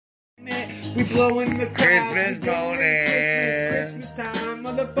We blowing the clouds. Christmas morning. Christmas time.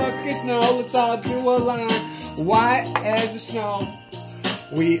 Motherfucking snow. Let's all do a line. White as the snow.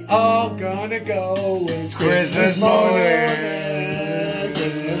 We all gonna go. It's Christmas morning.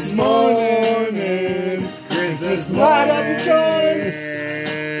 Christmas morning. Christmas morning. Light up the joints.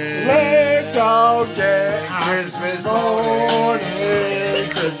 Let's all get Christmas morning.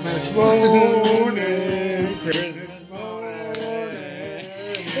 Christmas morning. Christmas morning.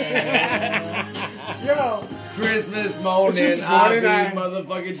 Yo. Christmas morning, I be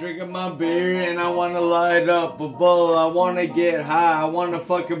motherfucking drinking my beer and I wanna light up a bowl. I wanna get high, I wanna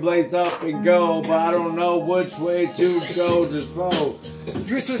fucking blaze up and go, but I don't know which way to go to throw.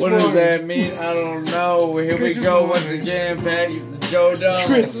 Christmas what morning. does that mean? I don't know. Here Christmas we go morning. once again, back to Joe Dumb.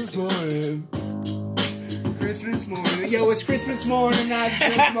 Christmas morning. Christmas morning. Yo, it's Christmas morning. I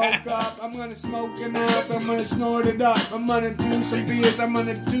just woke up. I'm gonna smoke an ounce. I'm gonna snort it up. I'm gonna do some beers. I'm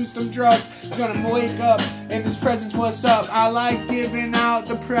gonna do some drugs. I'm gonna wake up and this present's what's up. I like giving out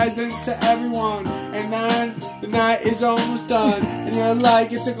the presents to everyone. And then the night is almost done. And you're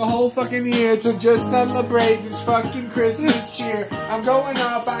like, it took a whole fucking year to just celebrate this fucking Christmas cheer. I'm going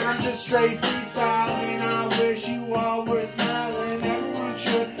up and I'm just straight freestyling. I wish you all were smiling. Everyone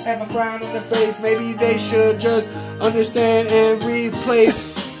should have a frown on their face. Maybe they should just understand and replace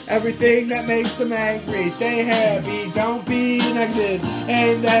everything that makes them angry. Stay happy, don't be negative.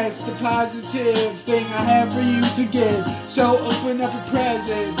 And that's the positive thing I have for you to give. So open up your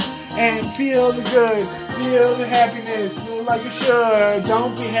presents and feel the good, feel the happiness, feel like you should.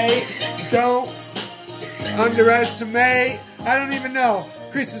 Don't be hate, don't underestimate. I don't even know.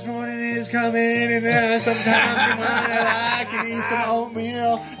 Christmas morning is coming, and then sometimes you wanna can eat some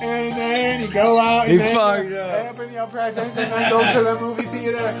oatmeal, and then you go out and then open your presents, and then go to the movie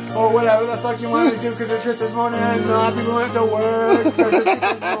theater or whatever the fuck you want to do, because it's Christmas morning and a lot of people went to work. It's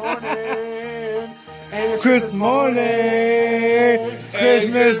Christmas morning, and it's Christmas morning,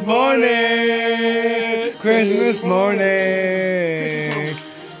 Christmas morning, Christmas morning,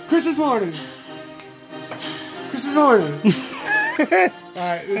 Christmas morning, Christmas morning.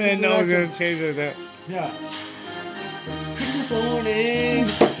 Alright, this is no one's gonna change it though. Yeah. Christmas morning,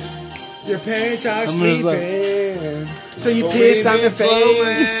 your parents are sleeping, so you piss on their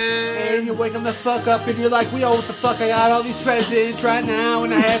face, and you wake them the fuck up, and you're like, yo, what the fuck, I got all these presents right now,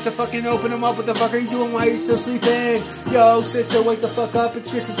 and I have to fucking open them up. What the fuck are you doing while you're still sleeping? Yo, sister, wake the fuck up, it's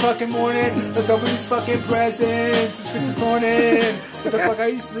Christmas fucking morning, let's open these fucking presents, it's Christmas morning. What the fuck are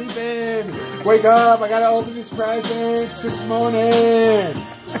you sleeping? Wake up, I gotta open this present, it's Christmas morning.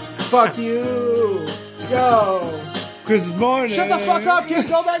 Fuck you. Yo. Christmas morning. Shut the fuck up, kid.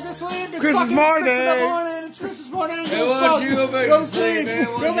 Go back to sleep. It's Christmas fucking morning. 6 in the morning. It's Christmas morning. Hey, why don't you go back to sleep, man?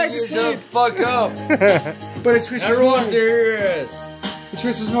 Go back to sleep. Shut the fuck up. But it's Christmas Everyone's morning. serious. It's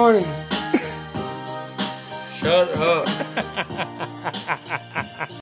Christmas morning. Shut up.